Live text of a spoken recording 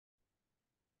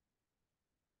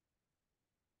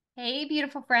Hey,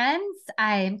 beautiful friends.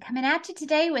 I'm coming at you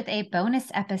today with a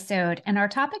bonus episode, and our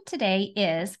topic today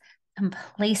is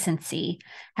complacency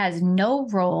has no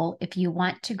role if you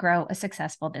want to grow a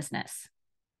successful business.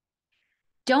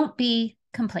 Don't be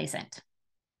complacent.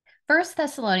 First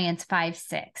Thessalonians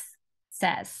 5:6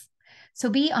 says, "So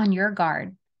be on your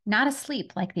guard, not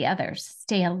asleep like the others.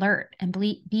 Stay alert and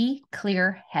be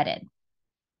clear headed."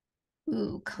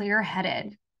 Ooh, clear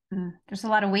headed. There's a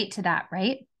lot of weight to that,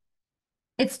 right?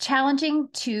 It's challenging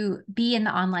to be in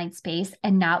the online space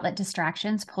and not let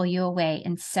distractions pull you away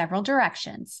in several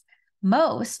directions,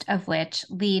 most of which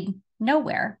lead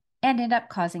nowhere and end up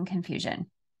causing confusion.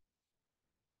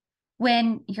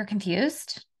 When you're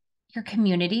confused, your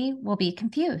community will be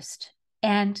confused.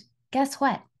 And guess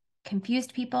what?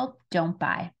 Confused people don't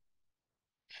buy.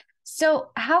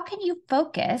 So, how can you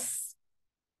focus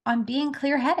on being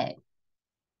clear headed?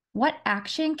 What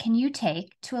action can you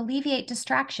take to alleviate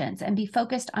distractions and be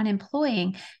focused on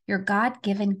employing your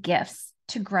God-given gifts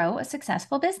to grow a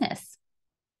successful business?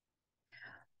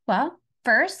 Well,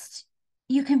 first,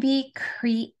 you can be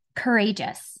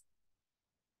courageous.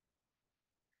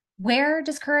 Where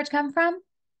does courage come from?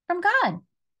 From God,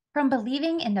 from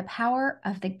believing in the power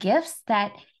of the gifts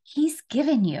that He's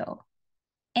given you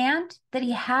and that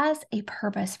He has a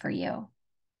purpose for you,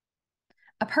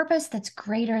 a purpose that's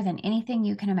greater than anything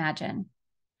you can imagine.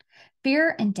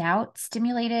 Fear and doubt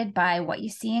stimulated by what you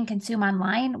see and consume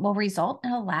online will result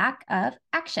in a lack of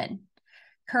action.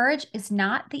 Courage is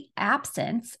not the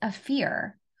absence of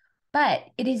fear,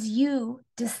 but it is you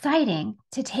deciding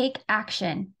to take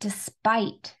action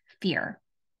despite fear.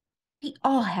 We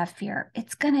all have fear.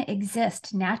 It's going to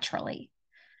exist naturally.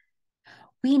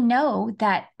 We know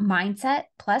that mindset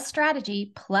plus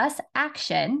strategy plus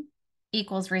action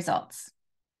equals results.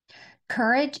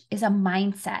 Courage is a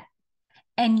mindset.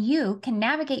 And you can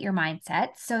navigate your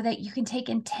mindset so that you can take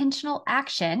intentional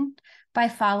action by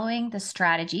following the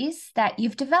strategies that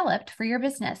you've developed for your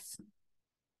business.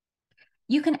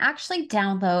 You can actually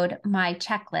download my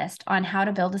checklist on how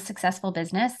to build a successful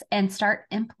business and start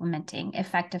implementing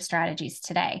effective strategies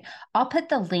today. I'll put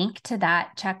the link to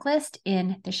that checklist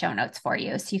in the show notes for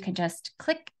you, so you can just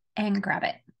click and grab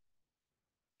it.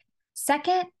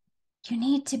 Second, you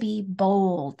need to be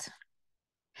bold.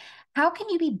 How can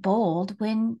you be bold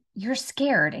when you're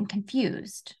scared and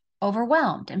confused,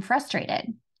 overwhelmed and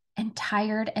frustrated, and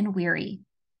tired and weary?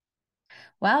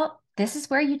 Well, this is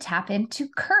where you tap into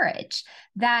courage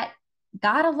that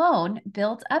God alone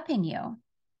builds up in you.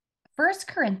 1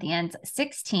 Corinthians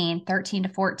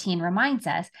 16:13-14 reminds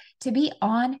us to be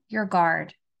on your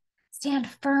guard. Stand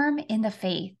firm in the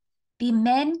faith. Be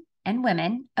men and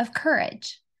women of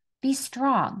courage. Be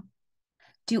strong.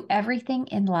 Do everything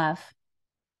in love.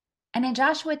 And in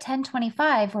Joshua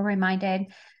 10:25, we're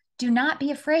reminded, do not be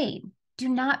afraid. Do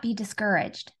not be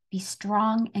discouraged. Be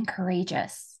strong and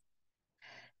courageous.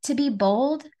 To be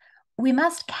bold, we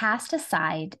must cast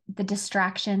aside the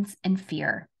distractions and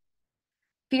fear.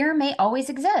 Fear may always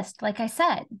exist, like I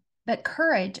said, but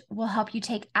courage will help you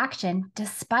take action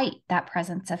despite that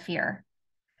presence of fear.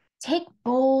 Take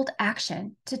bold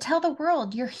action to tell the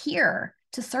world you're here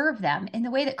to serve them in the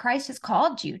way that Christ has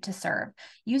called you to serve,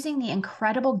 using the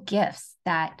incredible gifts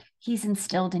that He's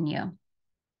instilled in you.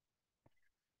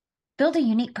 Build a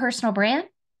unique personal brand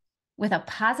with a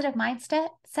positive mindset,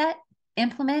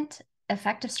 implement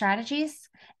effective strategies,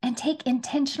 and take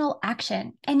intentional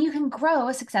action, and you can grow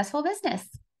a successful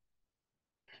business.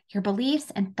 Your beliefs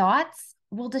and thoughts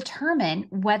will determine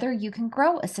whether you can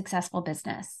grow a successful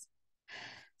business.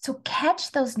 So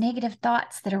catch those negative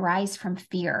thoughts that arise from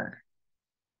fear.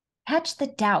 Catch the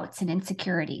doubts and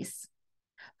insecurities.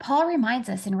 Paul reminds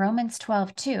us in Romans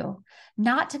 12:2,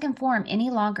 not to conform any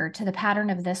longer to the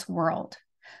pattern of this world,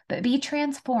 but be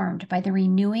transformed by the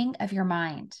renewing of your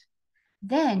mind.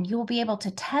 Then you will be able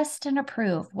to test and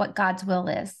approve what God's will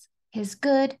is, His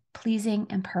good, pleasing,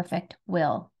 and perfect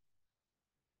will.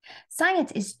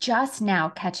 Science is just now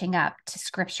catching up to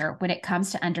Scripture when it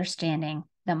comes to understanding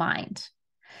the mind.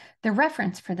 The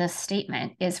reference for this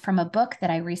statement is from a book that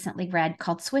I recently read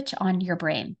called Switch on Your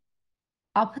Brain.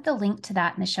 I'll put the link to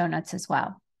that in the show notes as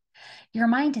well. Your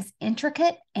mind is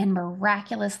intricate and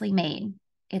miraculously made.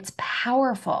 It's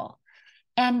powerful.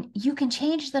 And you can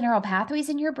change the neural pathways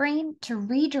in your brain to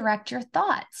redirect your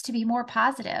thoughts to be more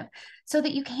positive so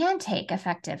that you can take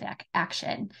effective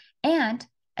action and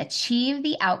achieve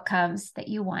the outcomes that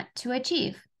you want to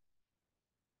achieve,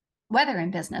 whether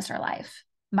in business or life.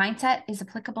 Mindset is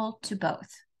applicable to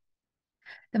both.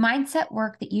 The mindset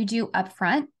work that you do up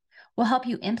front will help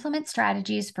you implement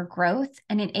strategies for growth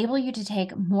and enable you to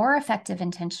take more effective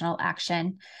intentional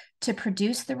action to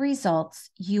produce the results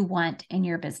you want in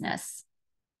your business.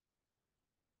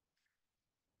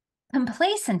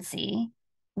 Complacency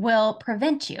will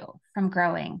prevent you from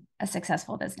growing a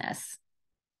successful business.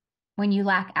 When you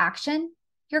lack action,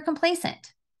 you're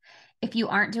complacent. If you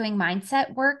aren't doing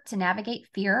mindset work to navigate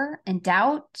fear and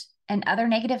doubt and other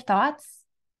negative thoughts,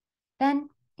 then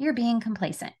you're being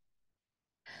complacent.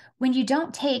 When you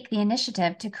don't take the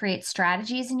initiative to create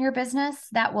strategies in your business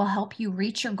that will help you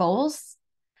reach your goals,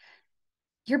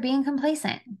 you're being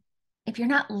complacent. If you're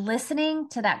not listening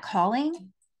to that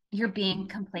calling, you're being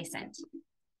complacent.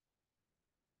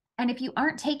 And if you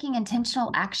aren't taking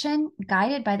intentional action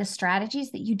guided by the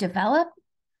strategies that you develop,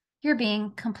 you're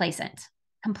being complacent.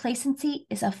 Complacency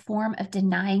is a form of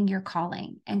denying your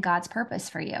calling and God's purpose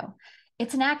for you.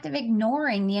 It's an act of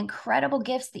ignoring the incredible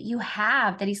gifts that you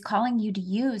have that He's calling you to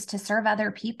use to serve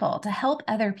other people, to help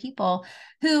other people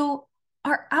who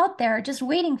are out there just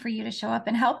waiting for you to show up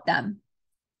and help them.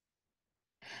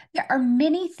 There are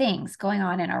many things going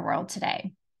on in our world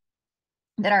today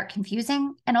that are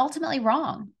confusing and ultimately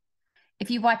wrong.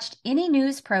 If you've watched any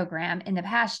news program in the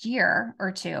past year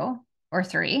or two or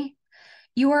three,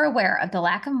 you are aware of the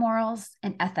lack of morals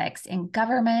and ethics in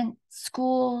government,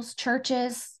 schools,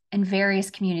 churches, and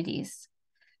various communities.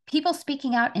 People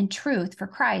speaking out in truth for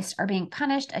Christ are being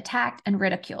punished, attacked, and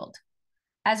ridiculed.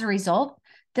 As a result,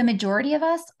 the majority of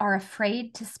us are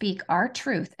afraid to speak our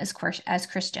truth as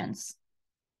Christians.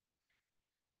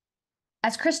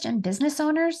 As Christian business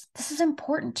owners, this is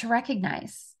important to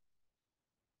recognize.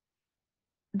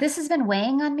 This has been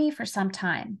weighing on me for some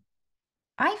time.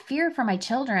 I fear for my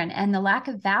children and the lack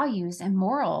of values and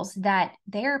morals that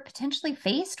they're potentially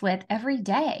faced with every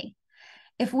day.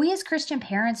 If we as Christian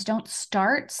parents don't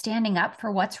start standing up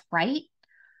for what's right,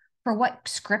 for what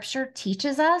Scripture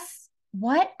teaches us,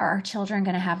 what are our children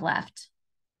going to have left?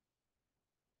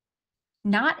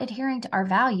 Not adhering to our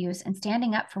values and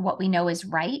standing up for what we know is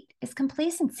right is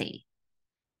complacency.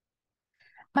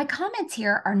 My comments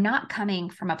here are not coming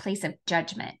from a place of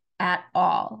judgment at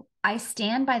all. I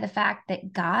stand by the fact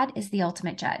that God is the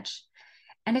ultimate judge,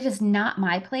 and it is not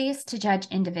my place to judge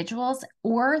individuals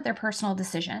or their personal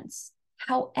decisions.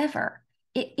 However,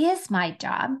 it is my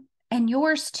job, and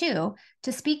yours too,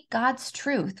 to speak God's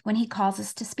truth when He calls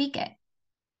us to speak it.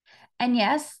 And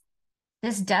yes,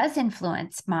 this does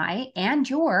influence my and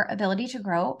your ability to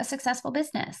grow a successful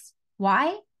business.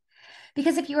 Why?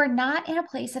 Because if you are not in a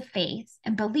place of faith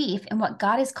and belief in what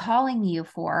God is calling you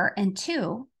for and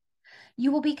to,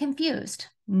 you will be confused,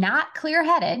 not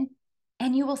clear-headed,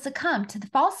 and you will succumb to the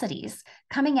falsities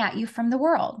coming at you from the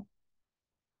world.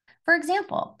 For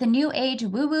example, the new age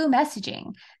woo-woo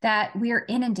messaging that we're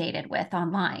inundated with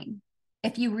online.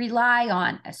 If you rely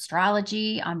on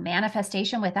astrology, on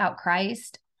manifestation without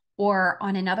Christ, or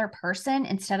on another person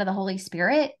instead of the Holy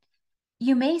Spirit,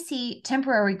 you may see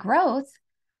temporary growth,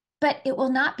 but it will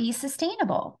not be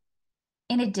sustainable.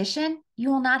 In addition, you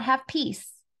will not have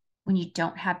peace. When you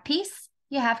don't have peace,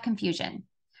 you have confusion.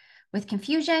 With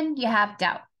confusion, you have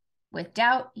doubt. With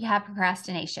doubt, you have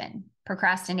procrastination.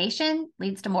 Procrastination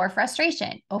leads to more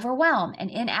frustration, overwhelm, and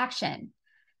inaction.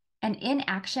 And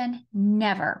inaction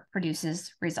never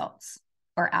produces results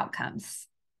or outcomes.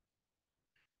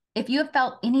 If you have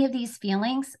felt any of these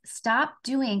feelings, stop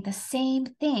doing the same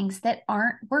things that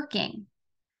aren't working.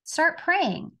 Start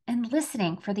praying and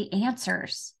listening for the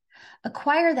answers.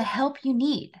 Acquire the help you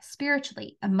need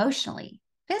spiritually, emotionally,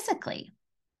 physically.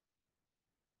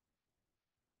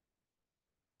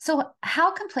 So,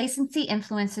 how complacency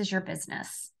influences your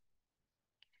business?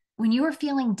 When you are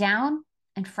feeling down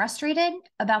and frustrated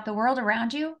about the world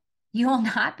around you, you will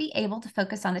not be able to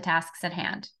focus on the tasks at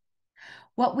hand.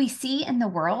 What we see in the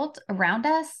world around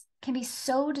us can be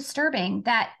so disturbing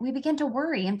that we begin to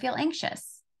worry and feel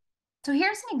anxious. So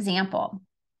here's an example.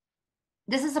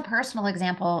 This is a personal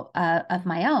example of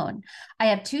my own. I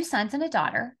have 2 sons and a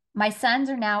daughter. My sons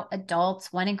are now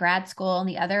adults, one in grad school and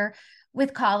the other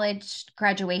with college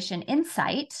graduation in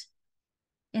sight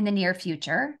in the near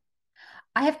future.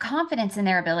 I have confidence in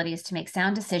their abilities to make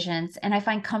sound decisions, and I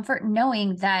find comfort in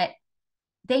knowing that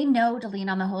they know to lean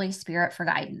on the Holy Spirit for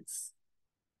guidance.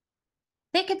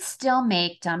 They could still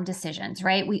make dumb decisions,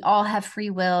 right? We all have free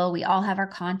will. We all have our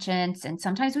conscience, and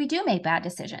sometimes we do make bad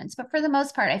decisions. But for the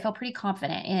most part, I feel pretty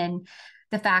confident in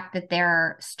the fact that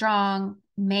they're strong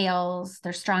males,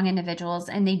 they're strong individuals,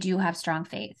 and they do have strong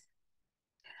faith.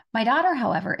 My daughter,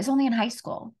 however, is only in high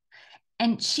school,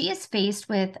 and she is faced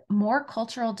with more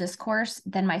cultural discourse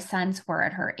than my sons were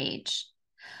at her age.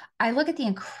 I look at the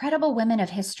incredible women of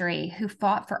history who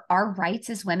fought for our rights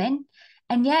as women,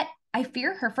 and yet I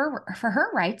fear her for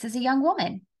her rights as a young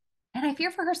woman, and I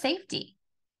fear for her safety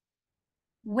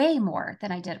way more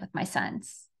than I did with my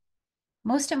sons.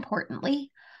 Most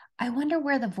importantly, I wonder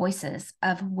where the voices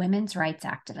of women's rights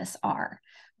activists are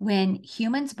when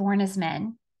humans born as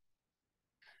men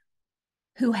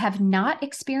who have not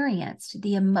experienced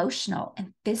the emotional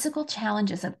and physical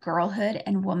challenges of girlhood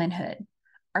and womanhood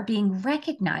are being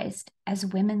recognized as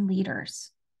women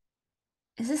leaders.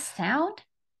 Is this sound?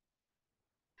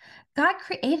 God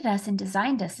created us and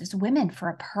designed us as women for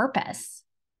a purpose.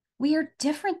 We are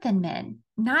different than men,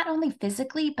 not only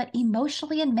physically, but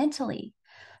emotionally and mentally.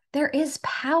 There is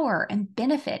power and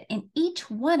benefit in each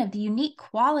one of the unique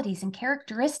qualities and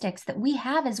characteristics that we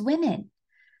have as women.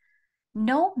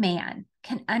 No man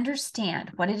can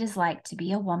understand what it is like to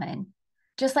be a woman,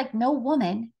 just like no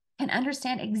woman can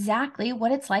understand exactly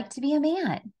what it's like to be a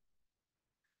man.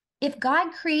 If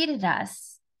God created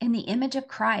us in the image of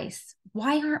Christ,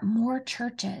 why aren't more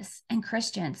churches and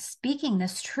Christians speaking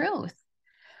this truth?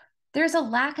 There's a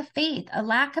lack of faith, a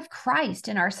lack of Christ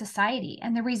in our society,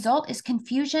 and the result is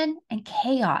confusion and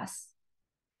chaos.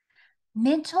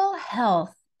 Mental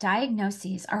health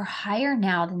diagnoses are higher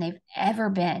now than they've ever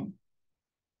been.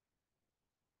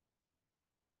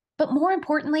 But more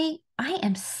importantly, I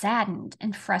am saddened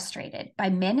and frustrated by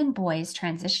men and boys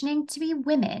transitioning to be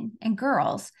women and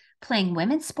girls playing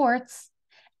women's sports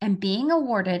and being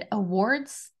awarded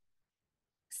awards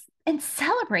and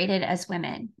celebrated as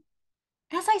women.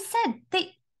 As I said,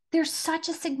 there's such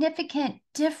a significant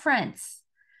difference.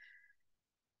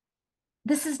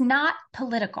 This is not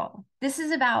political. This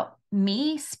is about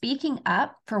me speaking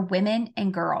up for women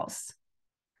and girls.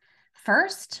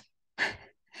 First,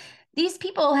 these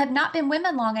people have not been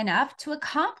women long enough to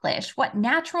accomplish what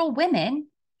natural women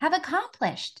have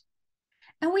accomplished.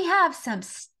 And we have some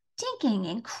stinking,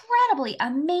 incredibly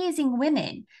amazing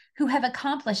women who have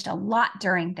accomplished a lot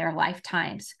during their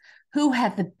lifetimes, who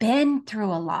have been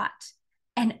through a lot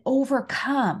and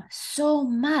overcome so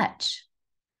much.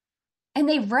 And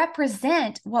they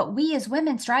represent what we as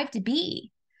women strive to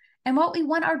be and what we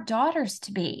want our daughters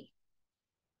to be.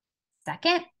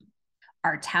 Second,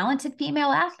 our talented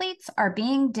female athletes are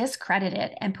being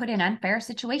discredited and put in unfair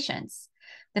situations.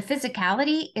 The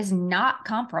physicality is not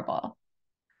comparable.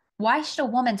 Why should a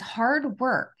woman's hard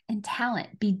work and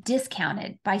talent be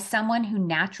discounted by someone who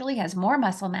naturally has more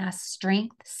muscle mass,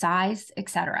 strength, size,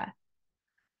 etc.?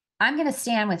 I'm going to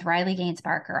stand with Riley Gaines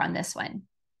Barker on this one.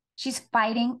 She's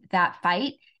fighting that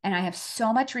fight, and I have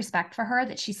so much respect for her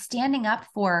that she's standing up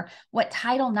for what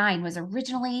Title IX was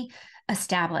originally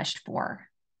established for.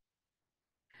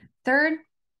 Third,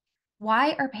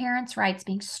 why are parents' rights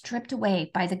being stripped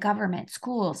away by the government,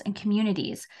 schools, and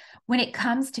communities when it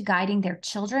comes to guiding their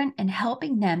children and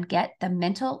helping them get the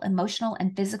mental, emotional,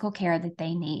 and physical care that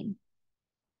they need?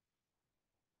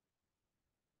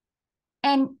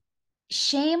 And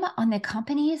shame on the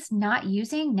companies not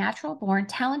using natural born,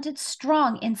 talented,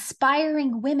 strong,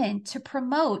 inspiring women to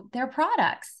promote their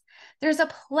products. There's a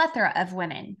plethora of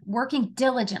women working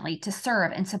diligently to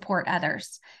serve and support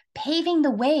others, paving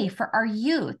the way for our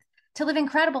youth to live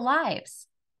incredible lives.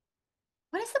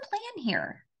 What is the plan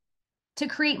here? To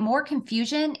create more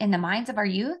confusion in the minds of our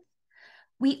youth?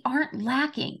 We aren't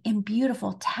lacking in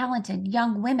beautiful, talented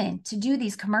young women to do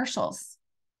these commercials.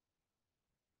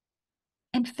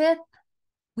 And fifth,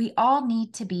 we all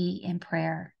need to be in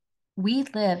prayer. We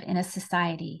live in a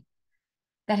society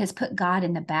that has put God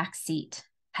in the back seat,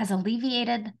 has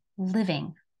alleviated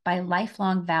living by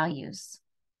lifelong values,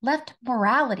 left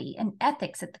morality and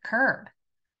ethics at the curb,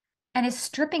 and is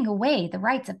stripping away the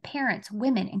rights of parents,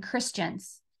 women, and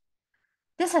Christians.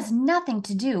 This has nothing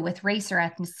to do with race or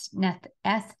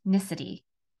ethnicity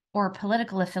or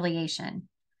political affiliation.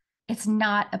 It's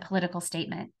not a political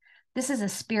statement. This is a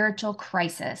spiritual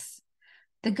crisis.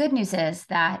 The good news is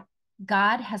that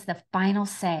God has the final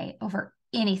say over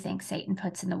anything Satan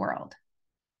puts in the world.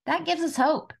 That gives us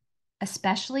hope,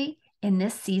 especially in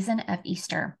this season of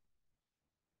Easter.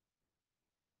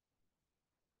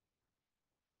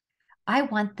 I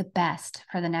want the best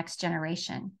for the next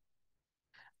generation.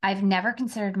 I've never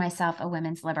considered myself a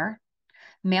women's libber.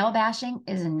 Male bashing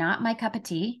is not my cup of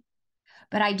tea,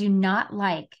 but I do not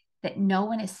like that no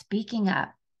one is speaking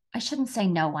up. I shouldn't say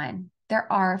no one. There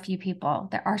are a few people,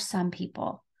 there are some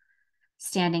people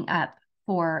standing up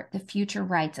for the future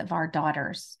rights of our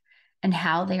daughters and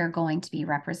how they are going to be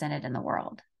represented in the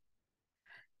world.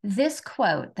 This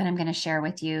quote that I'm going to share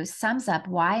with you sums up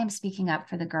why I'm speaking up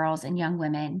for the girls and young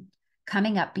women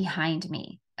coming up behind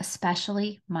me,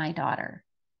 especially my daughter.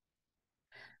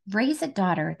 Raise a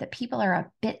daughter that people are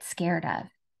a bit scared of.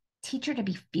 Teach her to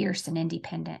be fierce and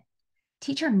independent.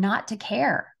 Teach her not to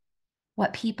care.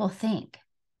 what people think.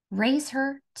 Raise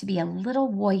her to be a little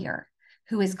warrior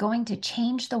who is going to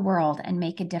change the world and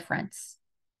make a difference.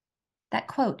 That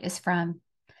quote is from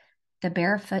The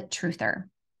Barefoot Truther.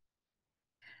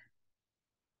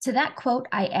 To that quote,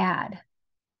 I add,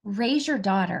 raise your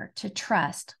daughter to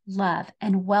trust, love,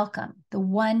 and welcome the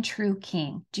one true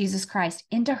King, Jesus Christ,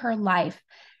 into her life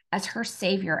as her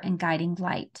Savior and guiding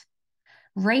light.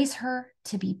 Raise her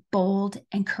to be bold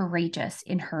and courageous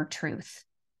in her truth.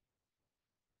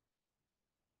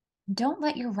 Don't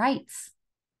let your rights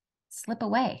slip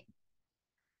away.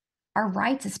 Our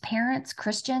rights as parents,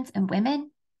 Christians, and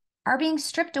women are being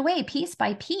stripped away piece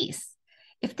by piece.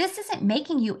 If this isn't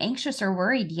making you anxious or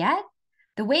worried yet,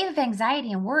 the wave of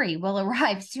anxiety and worry will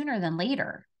arrive sooner than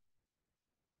later.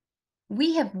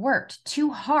 We have worked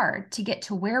too hard to get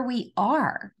to where we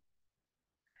are.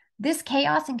 This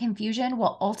chaos and confusion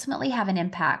will ultimately have an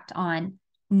impact on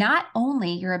not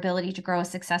only your ability to grow a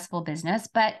successful business,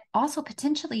 but also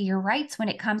potentially your rights when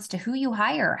it comes to who you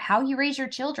hire, how you raise your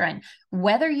children,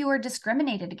 whether you are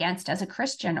discriminated against as a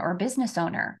Christian or business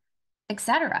owner,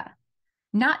 etc.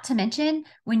 Not to mention,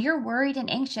 when you're worried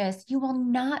and anxious, you will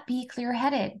not be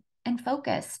clear-headed and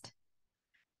focused.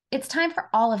 It's time for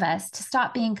all of us to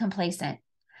stop being complacent,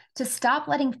 to stop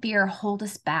letting fear hold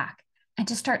us back, and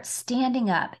to start standing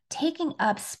up, taking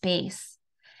up space,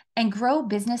 and grow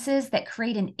businesses that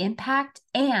create an impact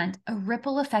and a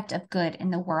ripple effect of good in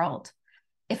the world.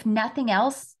 If nothing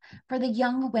else, for the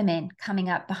young women coming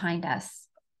up behind us.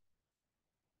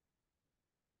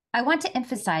 I want to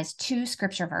emphasize 2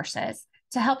 scripture verses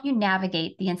to help you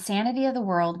navigate the insanity of the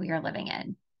world we are living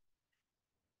in.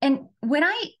 And when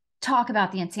I talk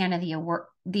about the insanity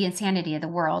of the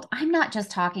world, I'm not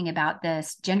just talking about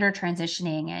this gender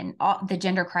transitioning and the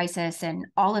gender crisis and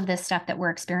all of this stuff that we're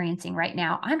experiencing right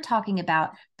now. I'm talking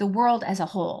about the world as a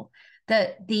whole,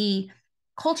 the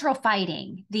cultural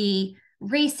fighting, the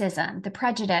racism, the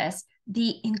prejudice,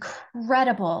 the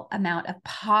incredible amount of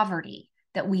poverty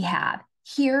that we have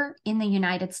here in the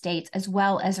United States as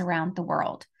well as around the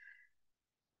world.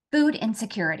 Food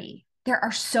insecurity. There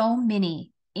are so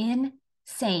many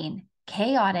insane,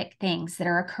 chaotic things that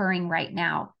are occurring right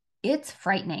now. It's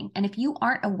frightening. And if you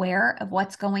aren't aware of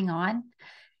what's going on,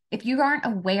 if you aren't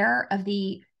aware of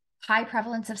the high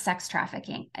prevalence of sex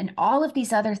trafficking and all of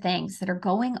these other things that are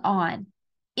going on,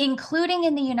 including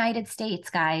in the United States,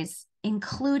 guys,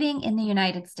 including in the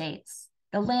United States,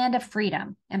 the land of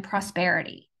freedom and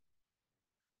prosperity,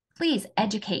 please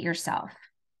educate yourself,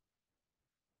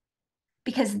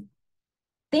 because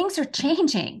things are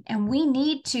changing and we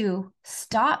need to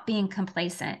stop being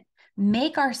complacent,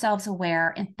 make ourselves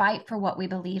aware, and fight for what we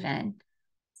believe in.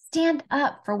 Stand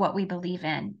up for what we believe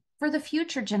in, for the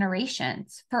future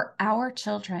generations, for our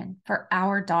children, for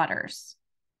our daughters.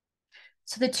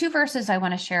 So the 2 verses I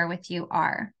want to share with you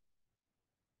are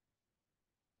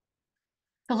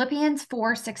Philippians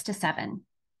 4:6-7.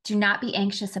 Do not be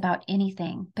anxious about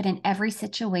anything, but in every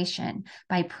situation,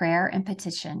 by prayer and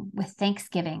petition, with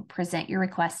thanksgiving, present your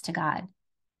requests to God.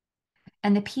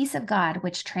 And the peace of God,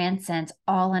 which transcends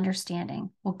all understanding,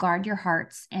 will guard your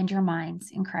hearts and your minds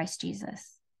in Christ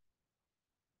Jesus.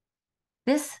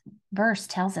 This verse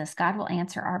tells us God will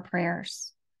answer our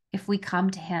prayers if we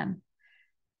come to him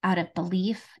out of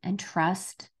belief and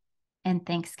trust and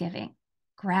thanksgiving,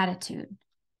 gratitude.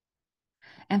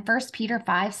 And 1 Peter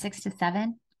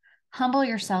 5:6-7, humble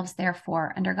yourselves,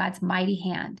 therefore, under God's mighty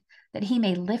hand, that he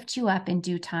may lift you up in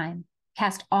due time.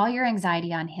 Cast all your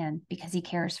anxiety on him because he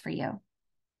cares for you.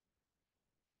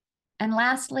 And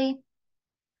lastly,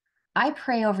 I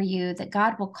pray over you that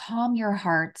God will calm your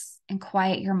hearts and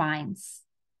quiet your minds,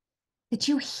 that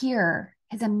you hear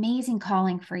his amazing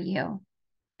calling for you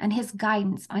and his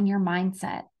guidance on your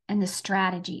mindset and the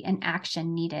strategy and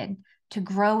action needed to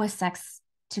grow a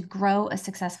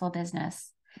successful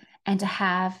business and to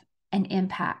have an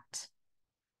impact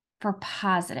for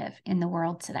positive in the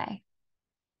world today.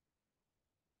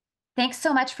 Thanks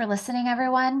so much for listening,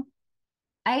 everyone.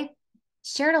 I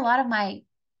shared a lot of my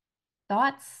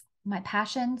thoughts, my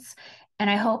passions, and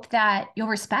I hope that you'll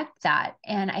respect that.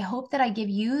 And I hope that I give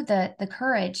you the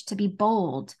courage to be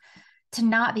bold, to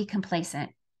not be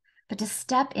complacent, but to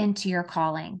step into your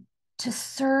calling, to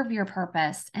serve your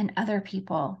purpose and other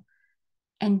people,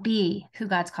 and be who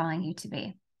God's calling you to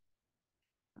be.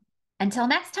 Until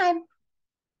next time,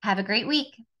 have a great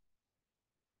week.